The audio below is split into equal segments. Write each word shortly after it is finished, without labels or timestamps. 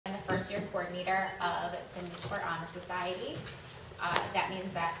first-year coordinator of the Newport Honor Society. That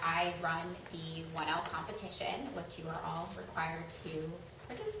means that I run the 1L competition, which you are all required to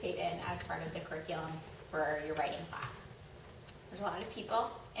participate in as part of the curriculum for your writing class. There's a lot of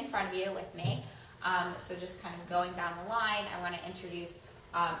people in front of you with me, so just kind of going down the line, I want to introduce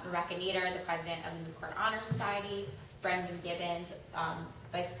Rebecca Nader, the president of the Newport Honor Society, Brendan Gibbons,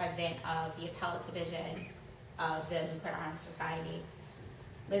 vice president of the Appellate division of the Newport Honor Society,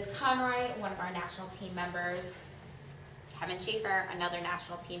 Liz Conroy, one of our national team members, Kevin Schaefer, another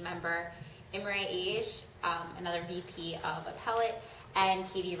national team member, Imre Aish, another VP of Appellate, and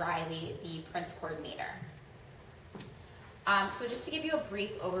Katie Riley, the Prince coordinator. So just to give you a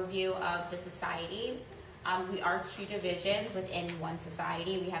brief overview of the society, we are two divisions within one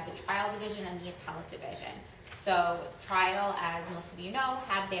society. We have the trial division and the appellate division. So trial, as most of you know,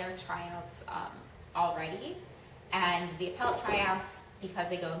 had their tryouts already, and the appellate tryouts, because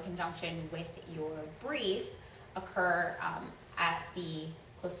they go in conjunction with your brief, occur at the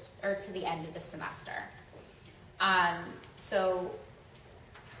to the end of the semester. So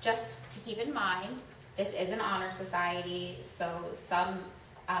just to keep in mind, this is an honor society, so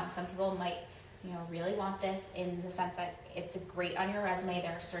some people might really want this in the sense that it's great on your resume.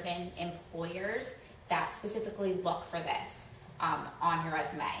 There are certain employers that specifically look for this on your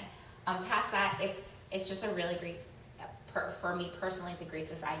resume. Past that, it's just a really great, for me personally, it's a great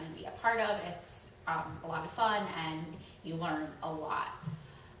society to be a part of. It's a lot of fun and you learn a lot.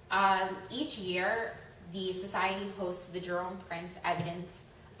 Each year, the society hosts the Jerome Prince Evidence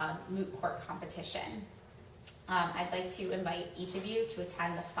Moot Court Competition. I'd like to invite each of you to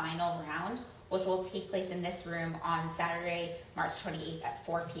attend the final round, which will take place in this room on Saturday, March 28th at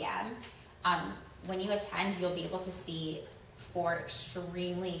 4 p.m. When you attend, you'll be able to see 4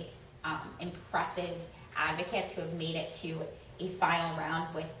 extremely impressive advocates who have made it to a final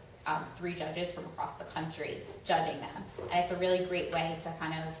round with 3 judges from across the country judging them. And it's a really great way to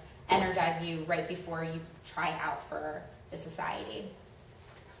kind of energize you right before you try out for the society.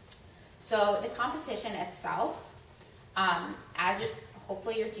 So the competition itself,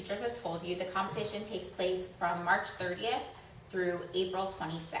 hopefully your teachers have told you, the competition takes place from March 30th through April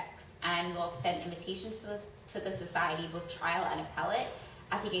 26th, and we'll extend invitations to the society, both trial and appellate,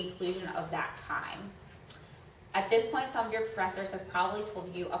 at the conclusion of that time. At this point, some of your professors have probably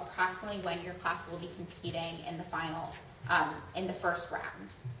told you approximately when your class will be competing in the final, in the first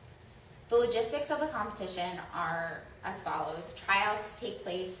round. The logistics of the competition are as follows. Tryouts take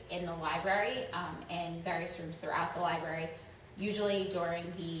place in the library, in various rooms throughout the library, usually during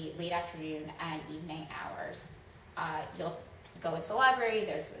the late afternoon and evening hours. You'll go into the library,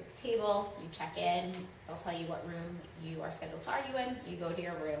 there's a table, you check in, they'll tell you what room you are scheduled to argue in, you go to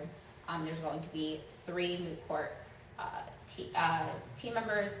your room. There's going to be 3 moot court team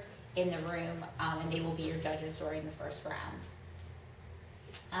members in the room, and they will be your judges during the first round.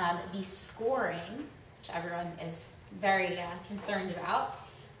 The scoring, which everyone is very concerned about.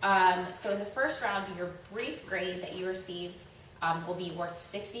 So in the first round, your brief grade that you received will be worth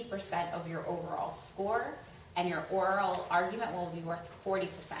 60% of your overall score, and your oral argument will be worth 40%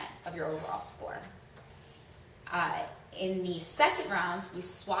 of your overall score. In the second round, we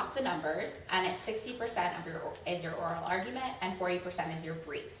swap the numbers, and it's 60% is your oral argument, and 40% is your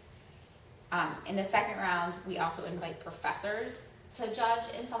brief. In the second round, we also invite professors to judge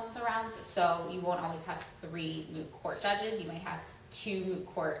in some of the rounds, so you won't always have 3 moot court judges. You might have 2 moot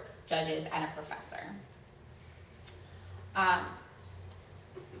court judges and a professor.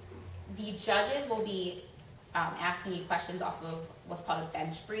 The judges will be asking you questions off of what's called a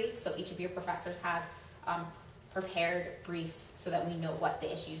bench brief, so each of your professors have prepared briefs so that we know what the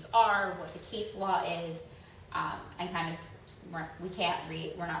issues are, what the case law is, and kind of,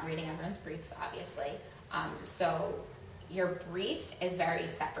 we're not reading everyone's briefs, obviously. So your brief is very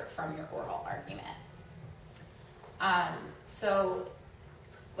separate from your oral argument. So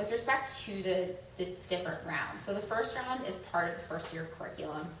with respect to the different rounds, so the first round is part of the first year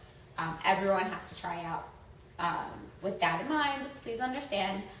curriculum. Everyone has to try out. With that in mind, please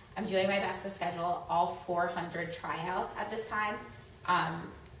understand, I'm doing my best to schedule all 400 tryouts at this time,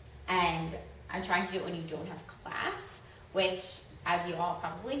 and I'm trying to do it when you don't have class, which, as you all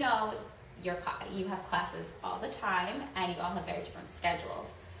probably know, you have classes all the time, and you all have very different schedules.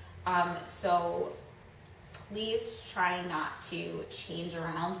 So please try not to change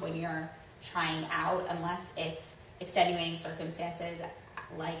around when you're trying out, unless it's extenuating circumstances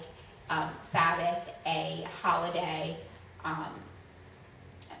like Sabbath, a holiday,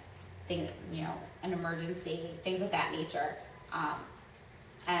 an emergency, things of that nature,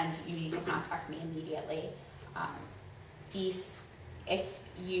 and you need to contact me immediately. If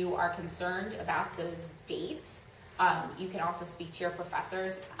you are concerned about those dates, you can also speak to your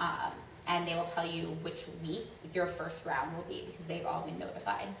professors, and they will tell you which week your first round will be, because they've all been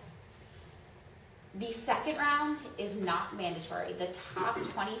notified. The second round is not mandatory. The top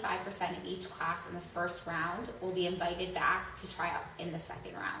 25% of each class in the first round will be invited back to try out in the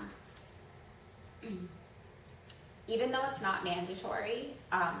second round. Even though it's not mandatory,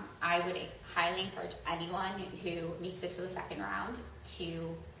 I would highly encourage anyone who makes it to the second round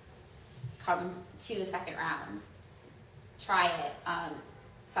to come to the second round. Try it.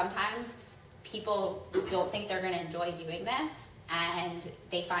 Sometimes people don't think they're going to enjoy doing this, and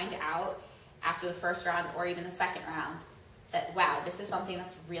they find out after the first round or even the second round that, wow, this is something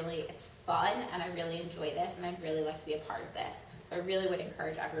that's really, it's fun, and I really enjoy this, and I'd really like to be a part of this. So I really would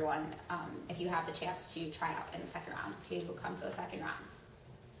encourage everyone, if you have the chance to try out in the second round, to come to the second round.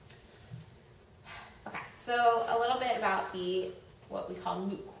 Okay, so a little bit about what we call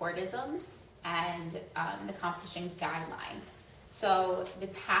moot courtisms and the competition guideline. So the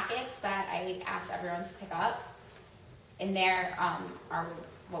packets that I asked everyone to pick up, in there are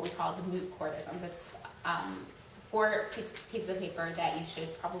what we call the moot courtisms. It's 4 pieces of paper that you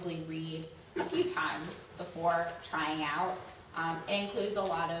should probably read a few times before trying out. It includes a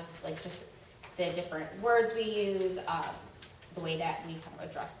lot of just the different words we use, the way that we kind of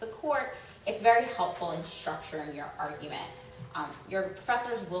address the court. It's very helpful in structuring your argument. Your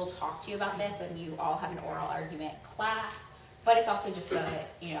professors will talk to you about this, and you all have an oral argument class, but it's also just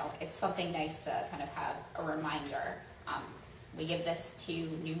it's something nice to kind of have a reminder. We give this to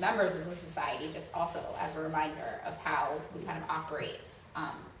new members of the society just also as a reminder of how we kind of operate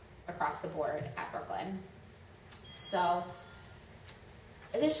across the board at Brooklyn. So,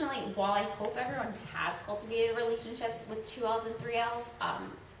 additionally, while I hope everyone has cultivated relationships with 2Ls and 3Ls,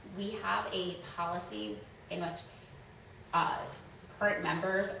 we have a policy in which current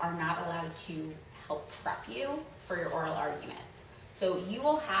members are not allowed to help prep you for your oral arguments. So you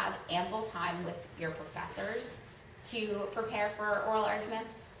will have ample time with your professors to prepare for oral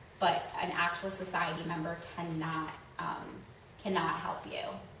arguments, but an actual society member cannot help you.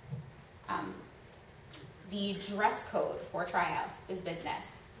 The dress code for tryouts is business,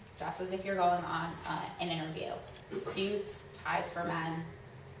 just as if you're going on an interview. Suits, ties for men,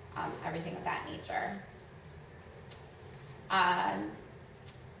 everything of that nature.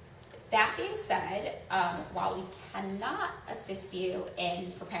 That being said, while we cannot assist you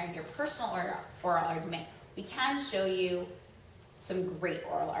in preparing your personal oral argument, we can show you some great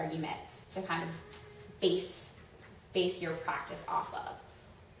oral arguments to kind of base your practice off of.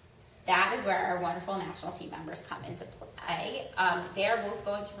 That is where our wonderful national team members come into play. They are both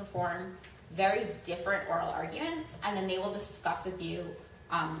going to perform very different oral arguments, and then they will discuss with you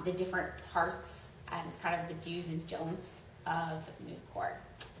the different parts and kind of the do's and don'ts of moot court.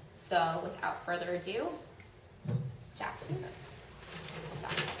 So without further ado, chapter.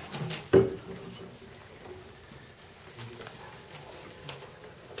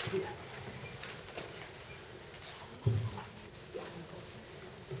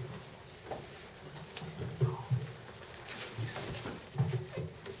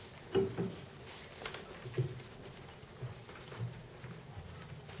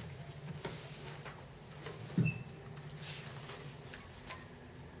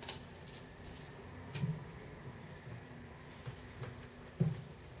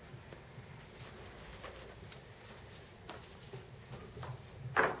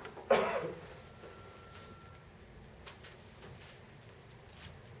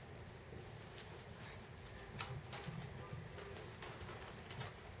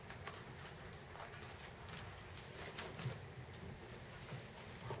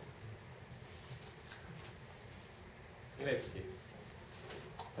 You may proceed.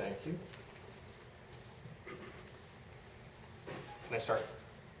 Thank you. Can I start?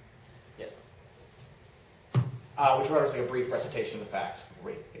 Yes. Would you rather like a brief recitation of the facts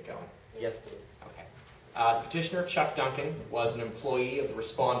before we get going? Yes, please. Okay. The petitioner, Chuck Duncan, was an employee of the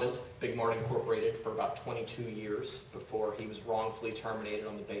respondent, Big Mart Incorporated, for about 22 years before he was wrongfully terminated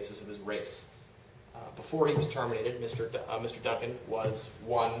on the basis of his race. Before he was terminated, Mr. Duncan was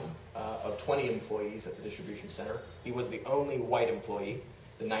one of 20 employees at the distribution center. He was the only white employee.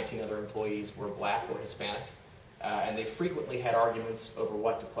 The 19 other employees were black or Hispanic, and they frequently had arguments over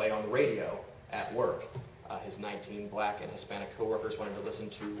what to play on the radio at work. His 19 black and Hispanic coworkers wanted to listen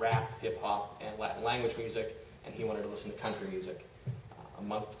to rap, hip-hop, and Latin language music, and he wanted to listen to country music. A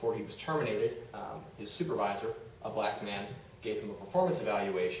month before he was terminated, his supervisor, a black man, gave him a performance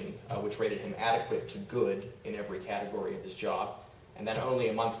evaluation, which rated him adequate to good in every category of his job. And then only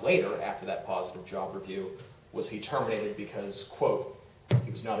a month later, after that positive job review, was he terminated because, quote,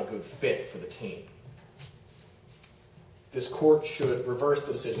 he was not a good fit for the team. This court should reverse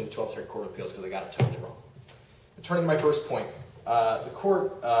the decision of the 12th Circuit Court of Appeals because they got it totally wrong. Turning to my first point, the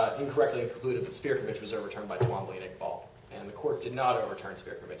court incorrectly concluded that Spierkovich was overturned by Twombly and Iqbal. And the court did not overturn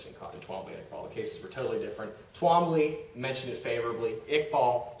Spierkovich and Twombly and Iqbal. The cases were totally different. Twombly mentioned it favorably.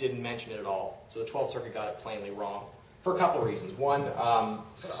 Iqbal didn't mention it at all. So the 12th Circuit got it plainly wrong for a couple of reasons. One,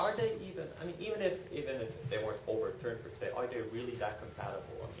 but are they even? I mean, even if they weren't overturned per se, are they really that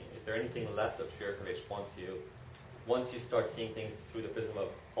compatible? I mean, is there anything left of Spierkovich once you start seeing things through the prism of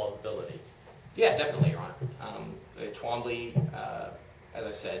plausibility? Yeah, definitely, Your Honor. Twombly, as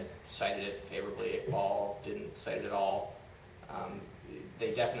I said, cited it favorably. Iqbal didn't cite it at all.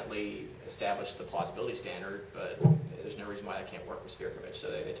 They definitely established the plausibility standard, but there's no reason why that can't work with Spierkovich,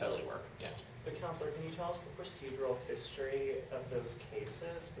 so they totally work, yeah. But Counselor, can you tell us the procedural history of those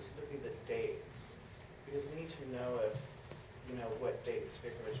cases, specifically the dates? Because we need to know if, what date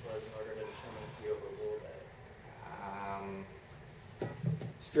Spierkovich was in order to determine if we overruled it.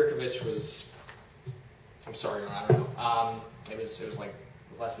 Spierkovich was, I'm sorry, Your Honor, it was like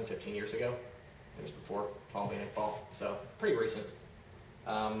less than 15 years ago. It was before Twombly and Iqbal, so pretty recent.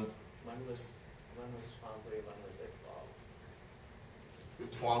 When was Twombly, when was Iqbal?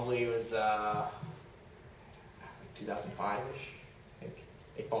 Twombly was 2005-ish, I think.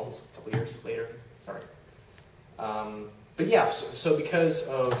 Iqbal was a couple years later, sorry. But yeah, so because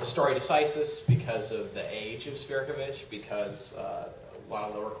of stare decisis, because of the age of Spierkovich, because a lot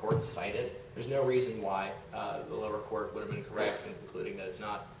of lower courts cite it, there's no reason why the lower court would have been correct in concluding that it's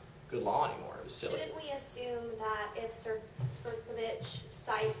not good law anymore. It was silly. Shouldn't we assume that if Spierkovich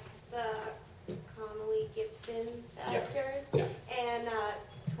cites the Connolly-Gibson factors and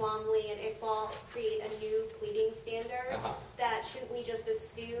Twombly and Iqbal create a new pleading standard, that shouldn't we just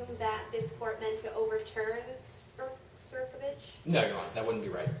assume that this court meant to overturn Spierkovich? No, Your Honor, that wouldn't be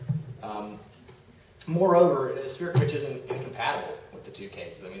right. Moreover, Spierkovich isn't incompatible with the two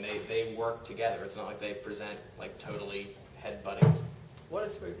cases. I mean, they work together. It's not like they present like totally head-butting. What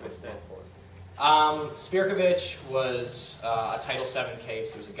does Spierkovich stand for? Spierkovich was a Title VII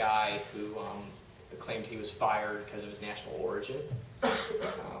case. There was a guy who claimed he was fired because of his national origin.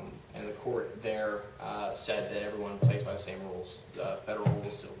 And the court there said that everyone plays by the same rules. The federal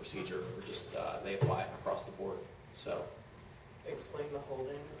rules, civil procedure, were just, they apply across the board. So, Explain the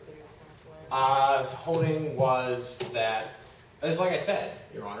holding, please, Counselor. The holding was that, as like I said,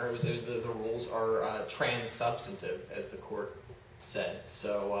 Your Honor, it was the rules are trans-substantive, as the court said.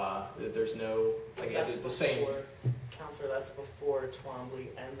 So there's no, like, That's the same. Counselor, that's before Twombly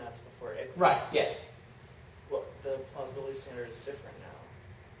and that's before Iqbal. Right, yeah. Well, the plausibility standard is different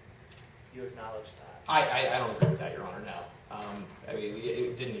now. You acknowledge that. I don't agree with that, Your Honor, no. I mean,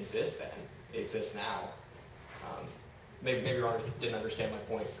 it didn't exist then. It exists now. Maybe Your Honor didn't understand my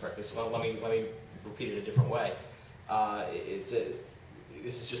point correctly, so let me repeat it a different way.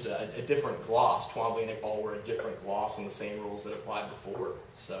 This is just a different gloss. Twombly and Iqbal were a different gloss on the same rules that applied before.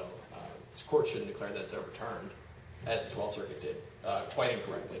 So this court shouldn't declare that it's overturned, as the 12th Circuit did, quite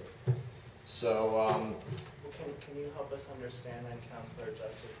incorrectly. So, Can you help us understand then, Counselor,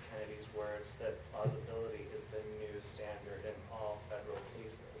 Justice Kennedy's words that plausibility is the new standard in all federal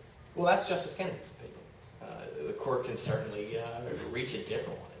cases? well, that's Justice Kennedy's opinion. The court can certainly reach a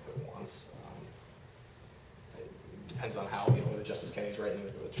different one if it wants. It depends on how, whether Justice Kennedy's right in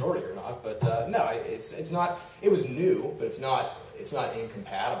the majority or not. But no, it's not. It was new, but it's not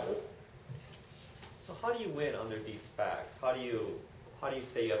incompatible. So how do you win under these facts? How do you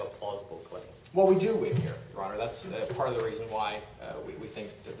say you have a plausible claim? Well, we do win here, Your Honor. That's part of the reason why we think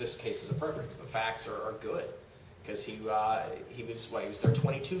that this case is appropriate, because the facts are good. Because he was there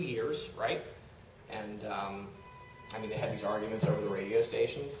 22 years, right? And I mean, they had these arguments over the radio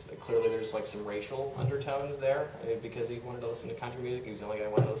stations. Clearly, there's like some racial undertones there, because he wanted to listen to country music. He was the only guy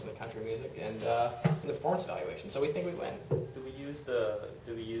who wanted to listen to country music, and the performance evaluation. So we think we win. Do we use the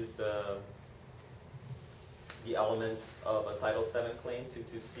elements of a Title VII claim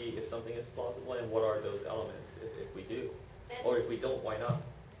to see if something is plausible, and what are those elements if we do? Or if we don't, why not?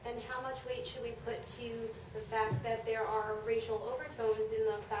 And how much weight should we put to the fact that there are racial overtones in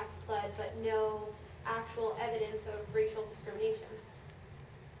the facts pled, but no actual evidence of racial discrimination?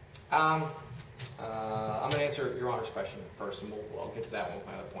 I'm going to answer Your Honor's question first, and I'll get to that one with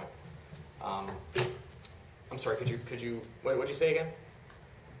my other point. I'm sorry, could you what did you say again?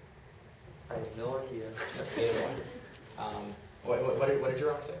 I have no idea. What did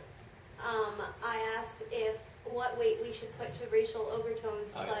Your Honor say? I asked what weight we should put to racial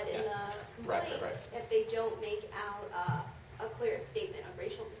overtones pled in the complaint if they don't make out a clear statement of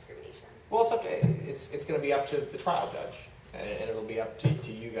racial discrimination. Well, it's up to, it's going to be up to the trial judge, and it'll be up to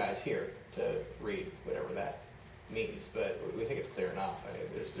you guys here to read whatever that means. But we think it's clear enough. I mean,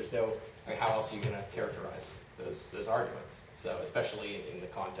 there's no, I mean, how else are you going to characterize those arguments? So especially in the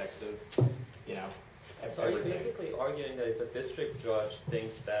context of, you know, So are you everything. basically arguing that if a district judge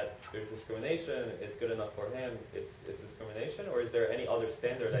thinks that there's discrimination, it's good enough for him, it's discrimination, or is there any other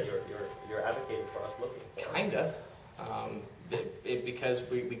standard that you're advocating for us looking for? Kinda, because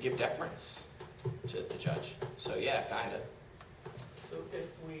we give deference to the judge. So yeah, kinda. So if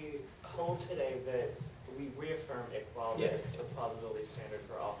we hold today that we reaffirm Iqbal, Yeah. that it's the plausibility standard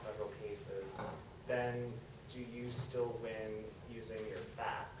for all federal cases, Uh, then do you still win using your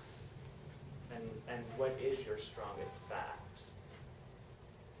facts? And what is your strongest fact?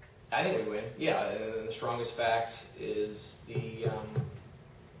 I think we win. Yeah, the strongest fact is the.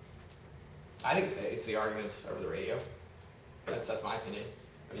 I think it's the arguments over the radio. That's my opinion.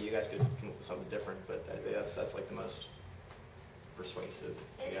 I mean, you guys could come up with something different, but that's like the most persuasive.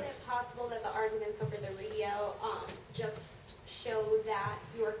 I Isn't guess. it possible that the arguments over the radio just showed that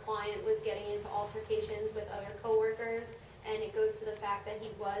your client was getting into altercations with other coworkers, and it goes to the fact that he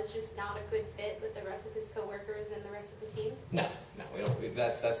was just not a good fit with the rest of his coworkers and the rest of the team? No, we don't.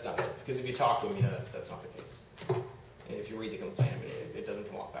 That's not it. Because if you talk to him, you know that's not the case. And if you read the complaint, I mean, it doesn't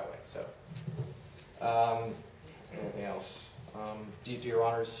come off that way. So, anything else? Do your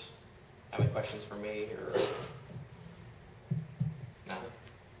honors have any questions for me or? No.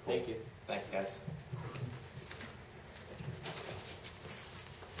 Thank you. Thanks, guys.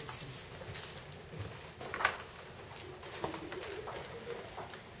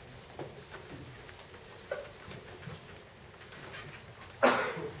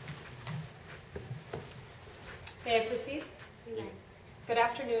 May I proceed? Okay. Good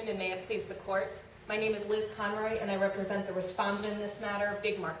afternoon, and may it please the court. My name is Liz Conroy, and I represent the respondent in this matter,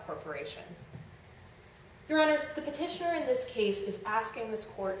 Big Mark Corporation. Your Honors, the petitioner in this case is asking this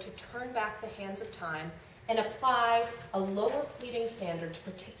court to turn back the hands of time and apply a lower pleading standard to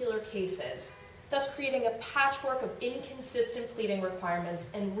particular cases, thus creating a patchwork of inconsistent pleading requirements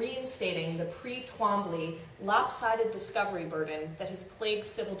and reinstating the pre-Twombly lopsided discovery burden that has plagued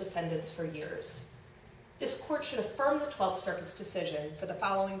civil defendants for years. This court should affirm the 12th Circuit's decision for the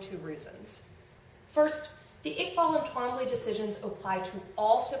following two reasons. First, the Iqbal and Twombly decisions apply to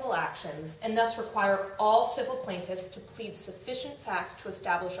all civil actions and thus require all civil plaintiffs to plead sufficient facts to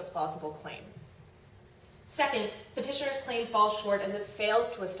establish a plausible claim. Second, petitioner's claim falls short as it fails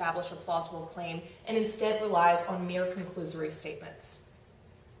to establish a plausible claim and instead relies on mere conclusory statements.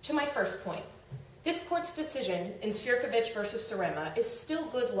 To my first point, this court's decision in Svirkovich v. Surema is still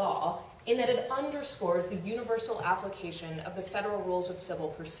good law in that it underscores the universal application of the federal rules of civil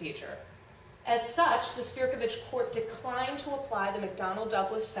procedure. As such, the Svirkovich court declined to apply the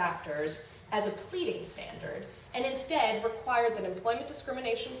McDonnell-Douglas factors as a pleading standard and instead required that employment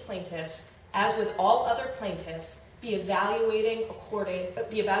discrimination plaintiffs, as with all other plaintiffs, be evaluated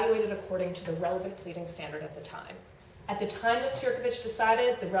according to the relevant pleading standard at the time. At the time that Svirkovich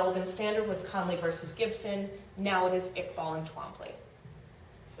decided, the relevant standard was Conley v. Gibson. Now it is Iqbal and Twombly.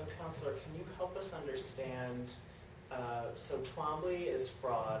 So, Counselor, can you help us understand, so Twombly is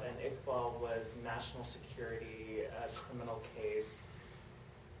fraud and Iqbal was national security, criminal case.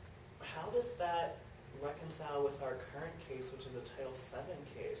 How does that reconcile with our current case, which is a Title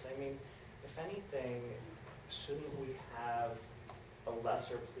VII case? I mean, if anything, shouldn't we have a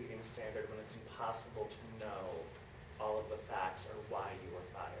lesser pleading standard when it's impossible to know all of the facts or why you were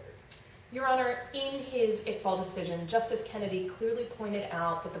fired? Your Honor, in his Iqbal decision, Justice Kennedy clearly pointed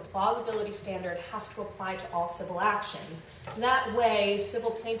out that the plausibility standard has to apply to all civil actions. That way,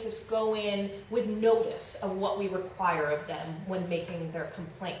 civil plaintiffs go in with notice of what we require of them when making their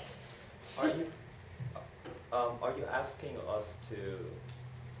complaint. Are you asking us to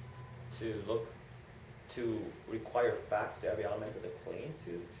require facts to every element of the claim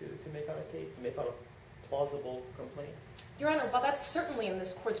to make out a case, to make out a plausible complaint? Your Honor, while that's certainly in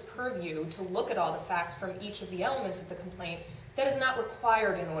this court's purview to look at all the facts from each of the elements of the complaint, that is not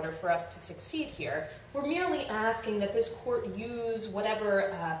required in order for us to succeed here. We're merely asking that this court use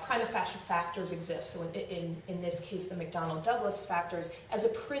whatever prima facie factors exist, so in this case the McDonnell-Douglas factors, as a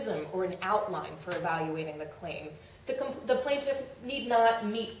prism or an outline for evaluating the claim. The plaintiff need not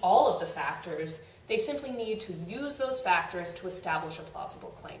meet all of the factors. They simply need to use those factors to establish a plausible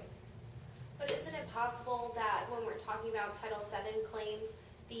claim. But isn't it possible that when we're talking about Title VII claims,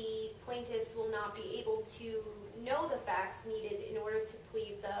 the plaintiffs will not be able to know the facts needed in order to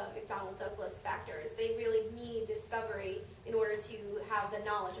plead the McDonnell-Douglas factors? They really need discovery in order to have the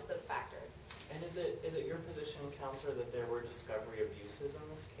knowledge of those factors. And is it your position, Counselor, that there were discovery abuses in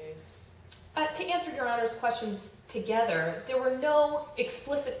this case? To answer Your Honor's questions together, there were no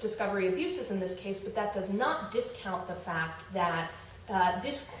explicit discovery abuses in this case, but that does not discount the fact that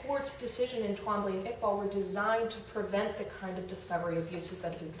this court's decision in Twombly and Iqbal were designed to prevent the kind of discovery abuses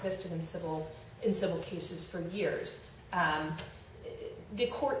that have existed in civil cases for years. The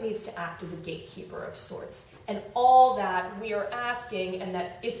court needs to act as a gatekeeper of sorts. And all that we are asking, and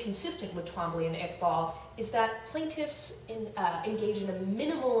that is consistent with Twombly and Iqbal, is that plaintiffs engage in a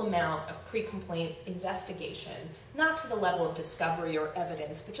minimal amount of pre-complaint investigation, not to the level of discovery or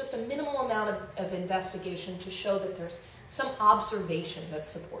evidence, but just a minimal amount of investigation to show that there's some observation that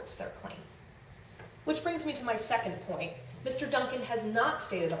supports their claim. Which brings me to my second point. Mr. Duncan has not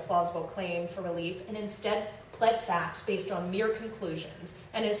stated a plausible claim for relief and instead pled facts based on mere conclusions,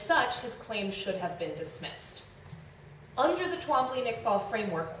 and as such, his claims should have been dismissed. Under the Twombly and Iqbal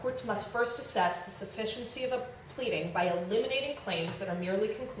framework, courts must first assess the sufficiency of a pleading by eliminating claims that are merely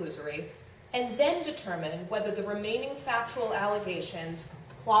conclusory, and then determine whether the remaining factual allegations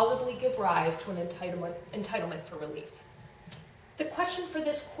plausibly give rise to an entitlement for relief. The question for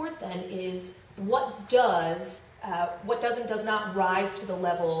this court then is, what does and does not rise to the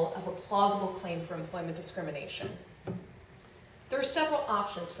level of a plausible claim for employment discrimination? There are several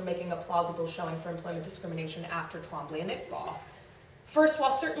options for making a plausible showing for employment discrimination after Twombly and Iqbal. First, while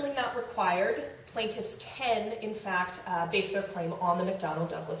certainly not required, plaintiffs can, in fact, base their claim on the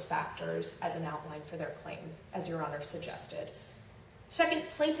McDonnell-Douglas factors as an outline for their claim, as Your Honor suggested. Second,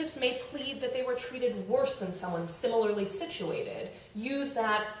 plaintiffs may plead that they were treated worse than someone similarly situated. Use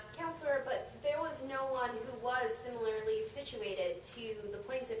that. Counselor, but there was no one who was similarly situated to the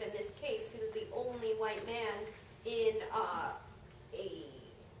plaintiff in this case, who was the only white man in a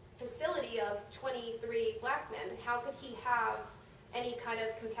facility of 23 black men. How could he have any kind of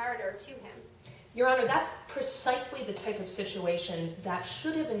comparator to him? Your Honor, that's precisely the type of situation that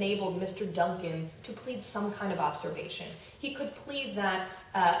should have enabled Mr. Duncan to plead some kind of observation. He could plead that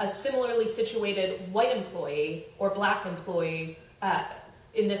a similarly situated white employee or black employee,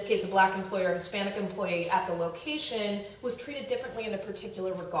 in this case a black employee or Hispanic employee at the location, was treated differently in a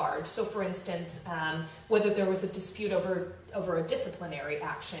particular regard. So for instance, whether there was a dispute over a disciplinary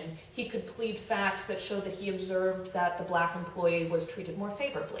action, he could plead facts that showed that he observed that the black employee was treated more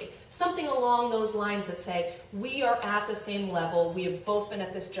favorably. Something along those lines that say, we are at the same level, we have both been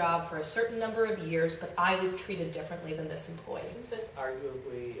at this job for a certain number of years, but I was treated differently than this employee. Isn't this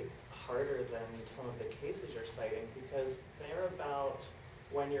arguably harder than some of the cases you're citing? Because they're about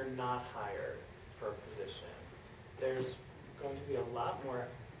when you're not hired for a position. There's going to be a lot more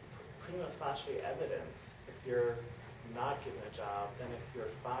prima facie evidence if you're not given a job than if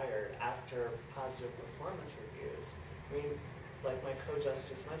you're fired after positive performance reviews. I mean, like my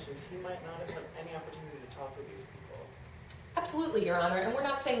co-justice mentioned, he might not have had any opportunity to talk with these people. Absolutely, Your Honor, and we're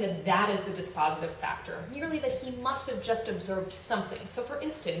not saying that that is the dispositive factor, merely that he must have just observed something. So for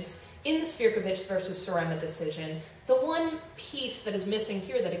instance, in the Svirkovich versus Surema decision, the one piece that is missing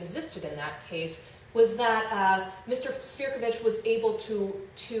here that existed in that case was that Mr. Svirkovich was able to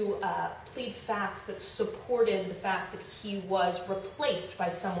plead facts that supported the fact that he was replaced by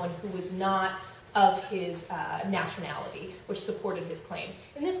someone who was not of his nationality, which supported his claim.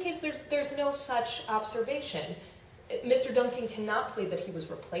 In this case, there's no such observation. Mr. Duncan cannot plead that he was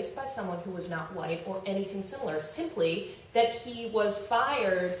replaced by someone who was not white or anything similar, simply that he was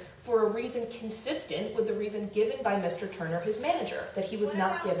fired for a reason consistent with the reason given by Mr. Turner, his manager, that he was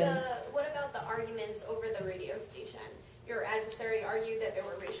not given. What about the arguments over the radio station? Your adversary argued that there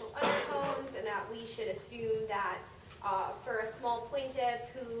were racial undertones and that we should assume that for a small plaintiff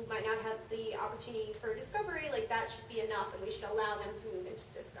who might not have the opportunity for discovery, like that should be enough and we should allow them to move into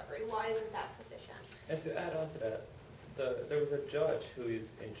discovery. Why isn't that sufficient? And to add on to that, there was a judge who is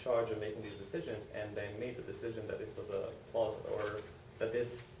in charge of making these decisions, and they made the decision that this was a plausible, or that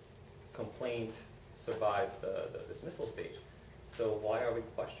this complaint survives the dismissal stage. So why are we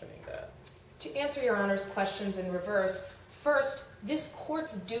questioning that? To answer Your Honor's questions in reverse, first, this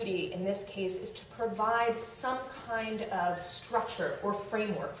court's duty in this case is to provide some kind of structure or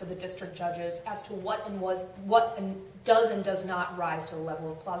framework for the district judges as to what does and does not rise to the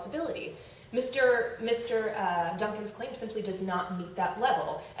level of plausibility. Mr. Duncan's claim simply does not meet that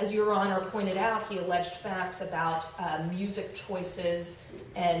level. As Your Honor pointed out, he alleged facts about music choices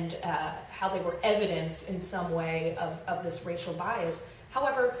and how they were evidence in some way of this racial bias.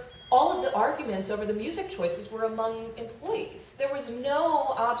 However, all of the arguments over the music choices were among employees. There was no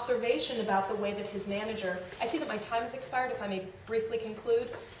observation about the way that his manager... I see that my time has expired, if I may briefly conclude.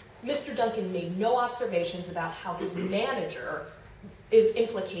 Mr. Duncan made no observations about how his manager is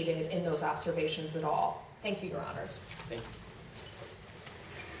implicated in those observations at all. Thank you, Your Honors. Thank you.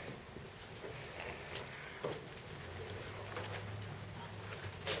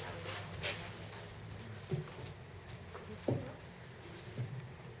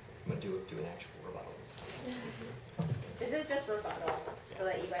 just rebuttal, so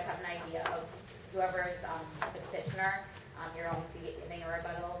that you guys have an idea of whoever's the petitioner, you're going to be giving a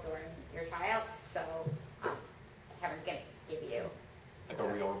rebuttal during your tryout, so Kevin's going to give you Like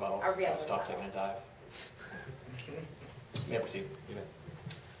a real rebuttal. A real So stop rebuttal. taking a dive. You may proceed.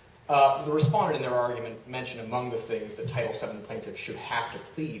 The respondent in their argument mentioned among the things that Title VII plaintiffs should have to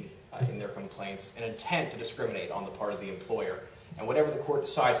plead in their complaints an intent to discriminate on the part of the employer. And whatever the court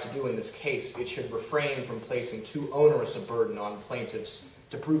decides to do in this case, it should refrain from placing too onerous a burden on plaintiffs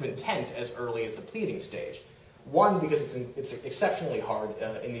to prove intent as early as the pleading stage. One, because it's exceptionally hard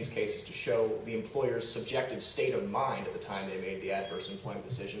in these cases to show the employer's subjective state of mind at the time they made the adverse employment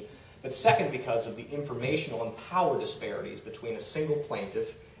decision. But second, because of the informational and power disparities between a single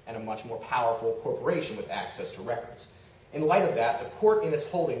plaintiff and a much more powerful corporation with access to records. In light of that, the court in its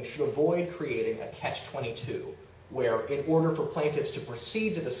holding should avoid creating a catch-22, where in order for plaintiffs to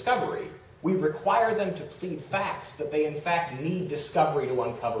proceed to discovery, we require them to plead facts that they in fact need discovery to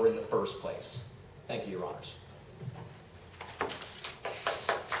uncover in the first place. Thank you, Your Honors.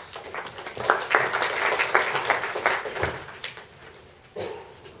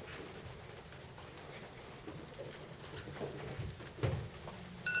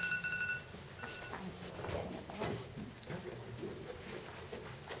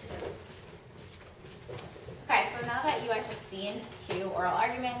 Okay, so now that you guys have seen two oral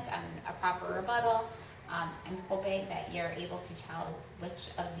arguments and a proper rebuttal, I'm hoping that you're able to tell which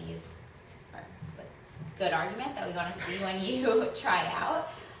of these are the good argument that we want to see when you try out,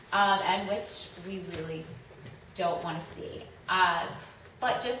 and which we really don't want to see.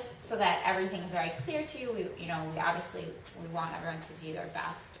 But just so that everything is very clear to you, we obviously want everyone to do their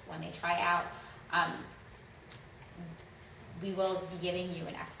best when they try out. We will be giving you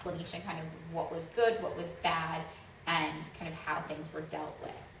an explanation, kind of what was good, what was bad, and kind of how things were dealt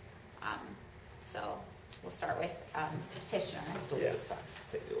with. So we'll start with petitioner. Yeah.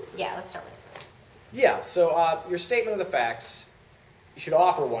 Yeah, let's start with. Yeah, so your statement of the facts, you should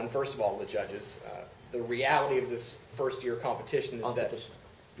offer one, first of all, to the judges. The reality of this first-year competition is that... Petitioner.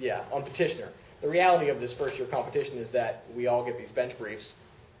 Yeah, on petitioner. The reality of this first-year competition is that we all get these bench briefs.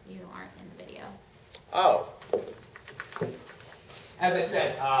 You aren't in the video. Oh. As I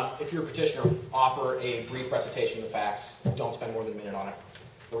said, if you're a petitioner, offer a brief recitation of the facts. Don't spend more than a minute on it.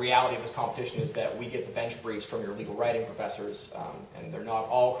 The reality of this competition is that we get the bench briefs from your legal writing professors, and they're not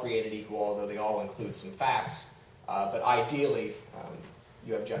all created equal, although they all include some facts. But ideally,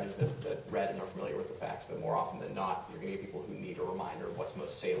 you have judges that read and are familiar with the facts, but more often than not, you're going to get people who need a reminder of what's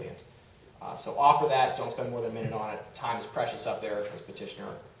most salient. So offer that. Don't spend more than a minute on it. Time is precious up there as petitioner.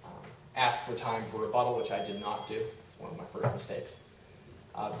 Ask for time for rebuttal, which I did not do. It's one of my first mistakes.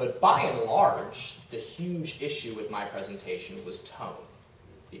 But by and large, the huge issue with my presentation was tone,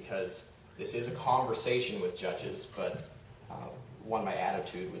 because this is a conversation with judges, but one, my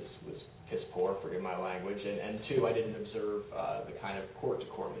attitude was piss poor, forgive my language, and two, I didn't observe the kind of court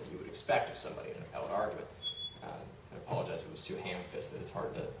decorum that you would expect of somebody in an appellate argument. I apologize if it was too ham-fisted. It's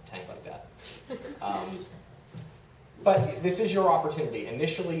hard to tank like that. But this is your opportunity.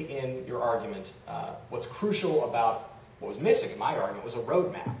 Initially in your argument, what's crucial about what was missing in my argument was a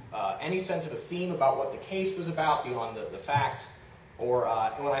roadmap. Any sense of a theme about what the case was about beyond the facts, or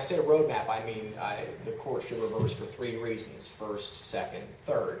and when I say a roadmap, I mean the court should reverse for three reasons: first, second,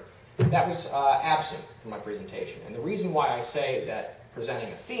 third. That was absent from my presentation. And the reason why I say that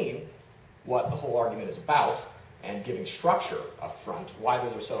presenting a theme, what the whole argument is about, and giving structure up front, why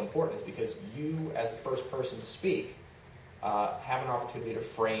those are so important, is because you, as the first person to speak, have an opportunity to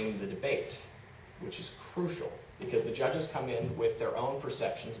frame the debate, which is crucial, because the judges come in with their own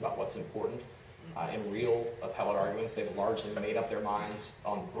perceptions about what's important. In real appellate arguments, they've largely made up their minds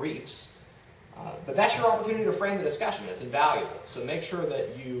on briefs. But that's your opportunity to frame the discussion. It's invaluable. So make sure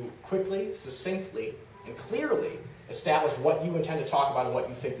that you quickly, succinctly, and clearly establish what you intend to talk about and what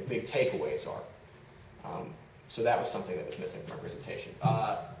you think the big takeaways are. So that was something that was missing from my presentation.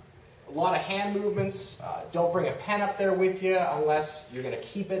 A lot of hand movements. Don't bring a pen up there with you unless you're going to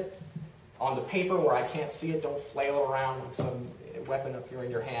keep it on the paper where I can't see it. Don't flail around like some weapon up here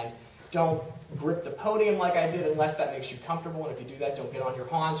in your hand. Don't grip the podium like I did unless that makes you comfortable. And if you do that, don't get on your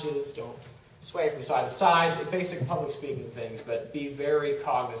haunches. Don't sway from side to side. Basic public speaking things, but be very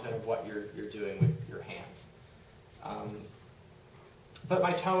cognizant of what you're doing with your hands. But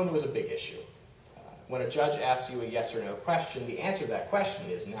my tone was a big issue. When a judge asks you a yes or no question, the answer to that question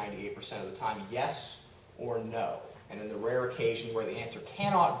is 98% of the time yes or no. And in the rare occasion where the answer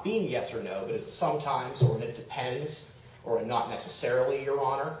cannot be yes or no, but is sometimes, or it depends, or not necessarily, Your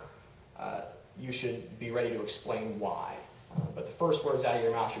Honor, you should be ready to explain why. But the first words out of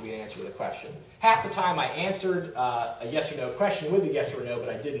your mouth should be an answer to the question. Half the time I answered a yes or no question with a yes or no, but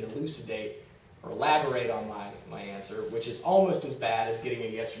I didn't elucidate or elaborate on my answer, which is almost as bad as getting a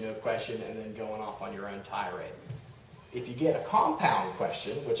yes or no question and then going off on your own tirade. If you get a compound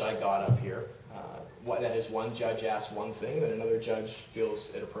question, which I got up here, that is one judge asks one thing, then another judge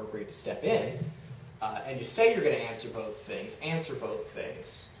feels it appropriate to step in, and you say you're going to answer both things, answer both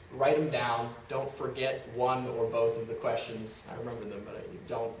things. Write them down. Don't forget one or both of the questions. I remember them, but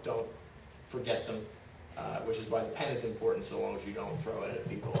don't forget them, which is why the pen is important, so long as you don't throw it at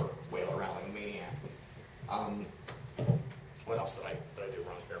people or wail around like a maniac. What else did I do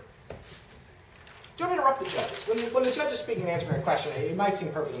wrong here? Don't interrupt the judges. When the judge is speaking and answering a question, it might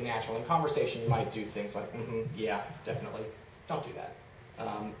seem perfectly natural. In conversation, you might do things like, yeah, definitely. Don't do that.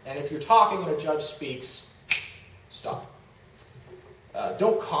 And if you're talking and a judge speaks, stop.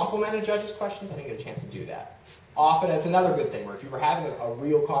 Don't compliment a judge's questions. I didn't get a chance to do that. Often, it's another good thing, where if you were having a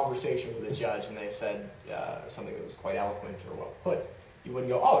real conversation with a judge and they said something that was quite eloquent or well put, you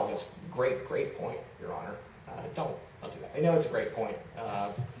wouldn't go, oh, that's great point, Your Honor. Don't do that. They know it's a great point.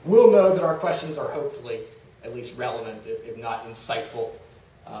 We'll know that our questions are hopefully at least relevant, if not insightful.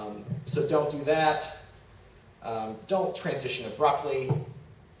 So don't do that. Don't transition abruptly.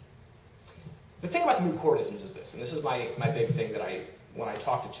 The thing about the moot courtisms is this, and this is my big thing that when I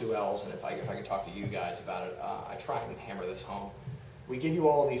talk to 2Ls, and if I can talk to you guys about it, I try and hammer this home. We give you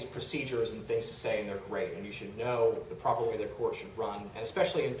all these procedures and things to say, and they're great, and you should know the proper way the court should run, and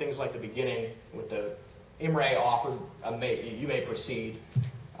especially in things like the beginning with the Imre offered, you may proceed,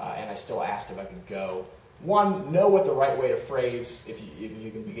 and I still asked if I could go. One, know what the right way to phrase, if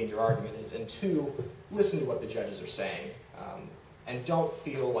you can begin your argument is, and two, listen to what the judges are saying, and don't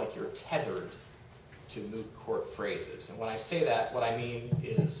feel like you're tethered to moot court phrases. And when I say that, what I mean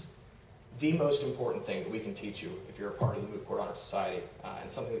is the most important thing that we can teach you if you're a part of the Moot Court Honor Society,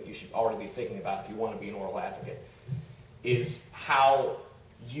 and something that you should already be thinking about if you want to be an oral advocate, is how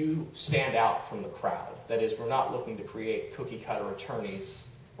you stand out from the crowd. That is, we're not looking to create cookie-cutter attorneys.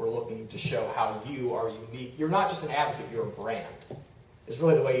 We're looking to show how you are unique. You're not just an advocate, you're a brand. It's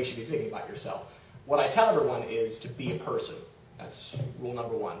really the way you should be thinking about yourself. What I tell everyone is to be a person. That's rule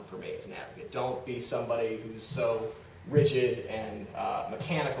number one for me as an advocate. Don't be somebody who's so rigid and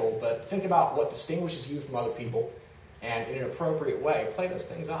mechanical, but think about what distinguishes you from other people, and in an appropriate way, play those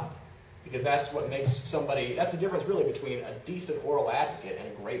things up. Because that's what makes somebody, that's the difference really between a decent oral advocate and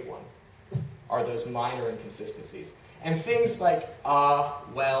a great one, are those minor inconsistencies. And things like,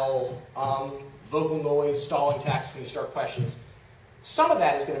 vocal noise, stalling text when you start questions, some of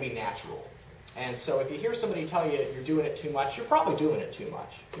that is going to be natural. And so if you hear somebody tell you you're doing it too much, you're probably doing it too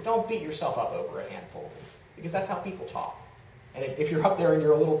much. But don't beat yourself up over a handful, because that's how people talk. And if you're up there and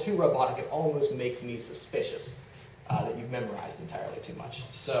you're a little too robotic, it almost makes me suspicious that you've memorized entirely too much.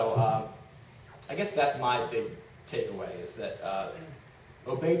 So I guess that's my big takeaway, is that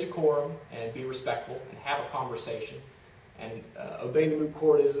obey decorum and be respectful and have a conversation, and obey the moot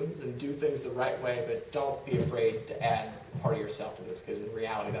courtisms and do things the right way, but don't be afraid to add part of yourself to this, because in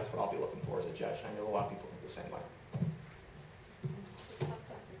reality that's what I'll be looking for as a judge. I know a lot of people think the same way.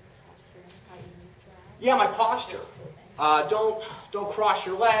 Yeah, my posture. Don't cross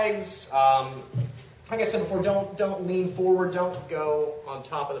your legs. Like I said before, don't lean forward. Don't go on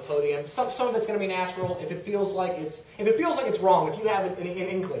top of the podium. Some of it's going to be natural. If it feels like it's wrong, if you have an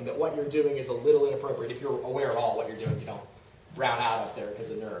inkling that what you're doing is a little inappropriate, if you're aware at all what you're doing, you don't brown out up there because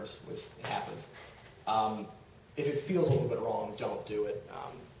of nerves, which happens. If it feels a little bit wrong, don't do it.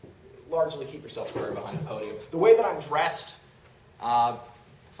 Largely keep yourself square behind the podium. The way that I'm dressed,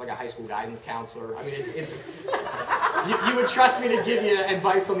 it's like a high school guidance counselor. I mean, you would trust me to give you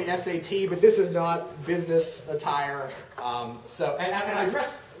advice on the SAT, but this is not business attire. And I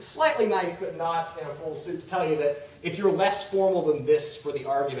dress slightly nice, but not in a full suit, to tell you that if you're less formal than this for the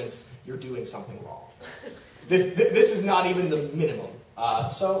arguments, you're doing something wrong. This is not even the minimum.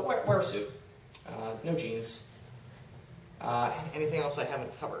 So wear a suit. No jeans. Anything else I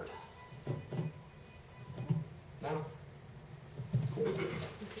haven't covered? No? Cool.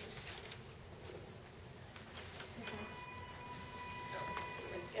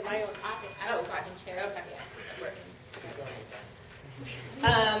 Am I I can share. Okay.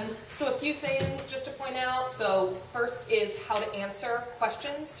 So a few things just to point out. So first is how to answer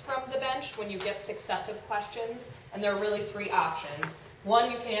questions from the bench when you get successive questions. And there are really three options.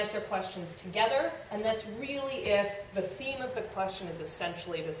 One, you can answer questions together, and that's really if the theme of the question is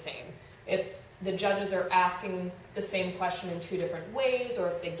essentially the same. If the judges are asking the same question in two different ways, or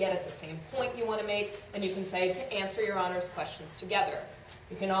if they get at the same point you want to make, then you can say to answer your Honor's questions together.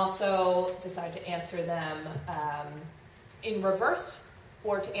 You can also decide to answer them in reverse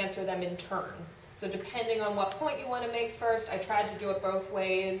or to answer them in turn. So depending on what point you want to make first, I tried to do it both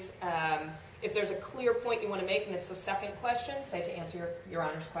ways. If there's a clear point you want to make and it's the second question, say to answer your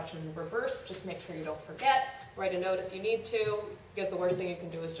Honor's question in reverse, just make sure you don't forget. Write a note if you need to, because the worst thing you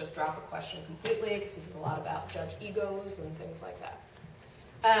can do is just drop a question completely, because this is a lot about judge egos and things like that.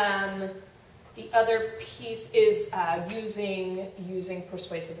 The other piece is using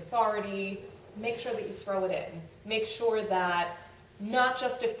persuasive authority. Make sure that you throw it in. Make sure that not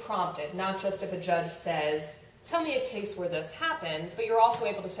just if prompted, not just if a judge says, tell me a case where this happens, but you're also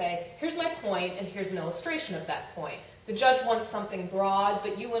able to say, here's my point and here's an illustration of that point. The judge wants something broad,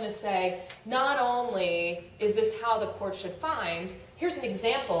 but you want to say, not only is this how the court should find, here's an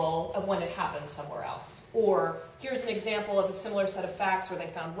example of when it happens somewhere else. Or here's an example of a similar set of facts where they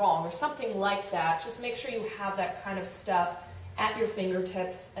found wrong, or something like that. Just make sure you have that kind of stuff at your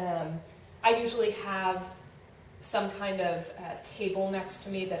fingertips. I usually have some kind of table next to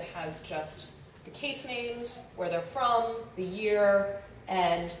me that has just the case names, where they're from, the year,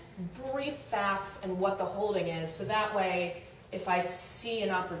 and brief facts and what the holding is. So that way, if I see an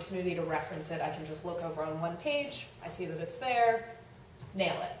opportunity to reference it, I can just look over on one page, I see that it's there,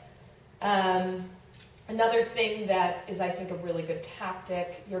 nail it. Another thing that is, I think, a really good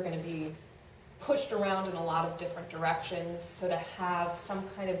tactic, you're going to be pushed around in a lot of different directions, so to have some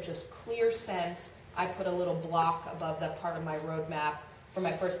kind of just clear sense, I put a little block above that part of my roadmap for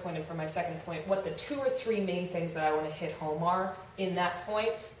my first point and for my second point, what the 2 or 3 main things that I want to hit home are in that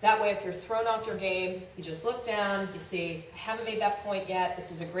point. That way, if you're thrown off your game, you just look down, you see, I haven't made that point yet, this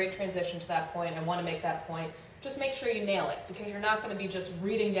is a great transition to that point, I want to make that point. Just make sure you nail it, because you're not going to be just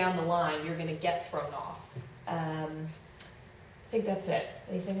reading down the line, you're going to get thrown off. I think that's it.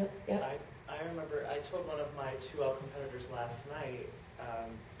 Anything else? Yeah? I remember I told one of my 2L competitors last night,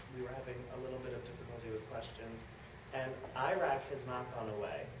 we were having a little bit of difficulty with questions, and IRAC has not gone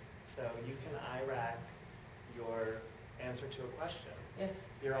away. So you can IRAC your answer to a question. Yeah.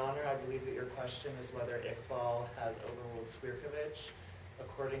 Your Honor, I believe that your question is whether Iqbal has overruled Swierkiewicz.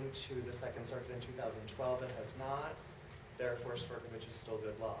 According to the Second Circuit in 2012, it has not. Therefore, Swierkiewicz is still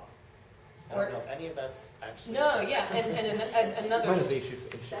good law. I don't know if any of that's actually No, true. yeah, and another just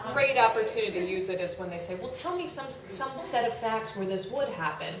great opportunity to use it is when they say, well, tell me some set of facts where this would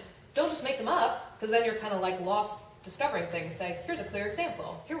happen. Don't just make them up, because then you're kind of like lost discovering things. Say, here's a clear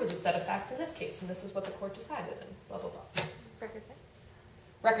example. Here was a set of facts in this case, and this is what the court decided, and blah, blah, blah. Record sites.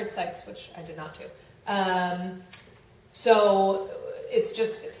 Record sites, which I did not do. So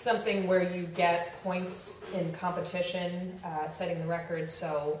it's something where you get points in competition, setting the record.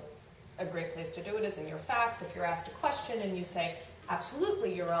 So a great place to do it is in your facts. If you're asked a question and you say,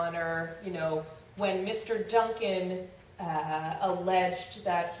 absolutely, Your Honor, when Mr. Duncan alleged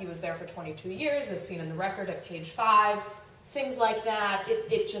that he was there for 22 years, as seen in the record at page 5, things like that,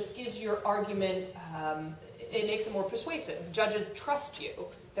 it just gives your argument, it makes it more persuasive. Judges trust you.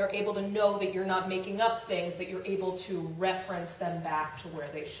 They're able to know that you're not making up things, that you're able to reference them back to where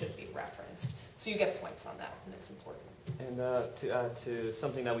they should be referenced. So you get points on that, and it's important. And to add to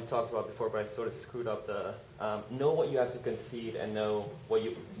something that we talked about before, but I sort of screwed up know what you have to concede and know what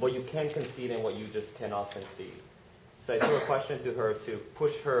you can concede and what you just cannot concede. So I threw a question to her to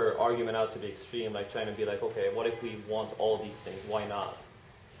push her argument out to the extreme, like trying to be like, okay, what if we want all these things? Why not?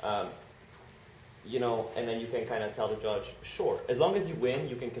 And then you can kind of tell the judge, sure, as long as you win,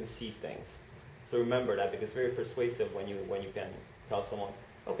 you can concede things. So remember that, because it's very persuasive when you can tell someone,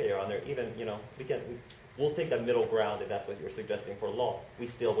 okay, Your Honor, even we'll take that middle ground if that's what you're suggesting for law. We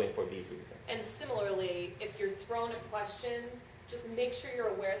still win for these reasons. And similarly, if you're thrown a question, just make sure you're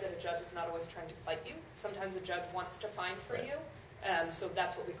aware that a judge is not always trying to fight you. Sometimes a judge wants to find for you. So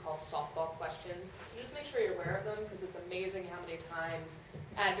that's what we call softball questions. So just make sure you're aware of them, because it's amazing how many times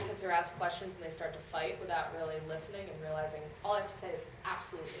advocates are asked questions and they start to fight without really listening and realizing all I have to say is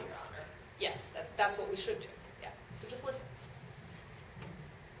absolutely, Your Honor. Yes, that's what we should do. Yeah. So just listen.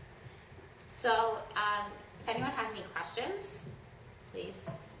 So if anyone has any questions, please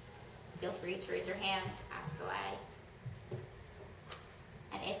feel free to raise your hand, ask away.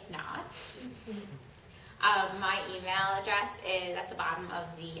 And if not, my email address is at the bottom of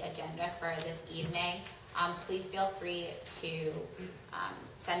the agenda for this evening. Please feel free to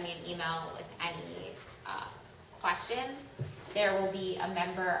send me an email with any questions. There will be a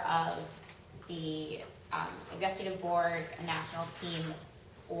member of the executive board, a national team,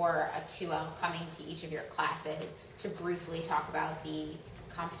 or a 2L coming to each of your classes to briefly talk about the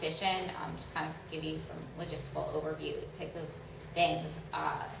competition, just kind of give you some logistical overview type of things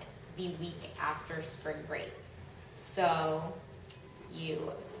the week after spring break. So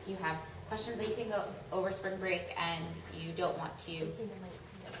you have questions that you think of over spring break and you don't want to,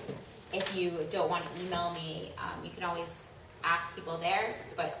 if you don't want to email me, you can always ask people there,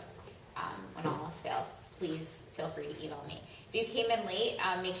 but when all else fails, please feel free to email me. If you came in late,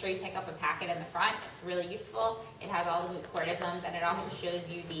 make sure you pick up a packet in the front. It's really useful. It has all the moot courtisms, and it also shows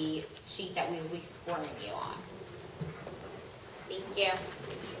you the sheet that we will be scoring you on. Thank you.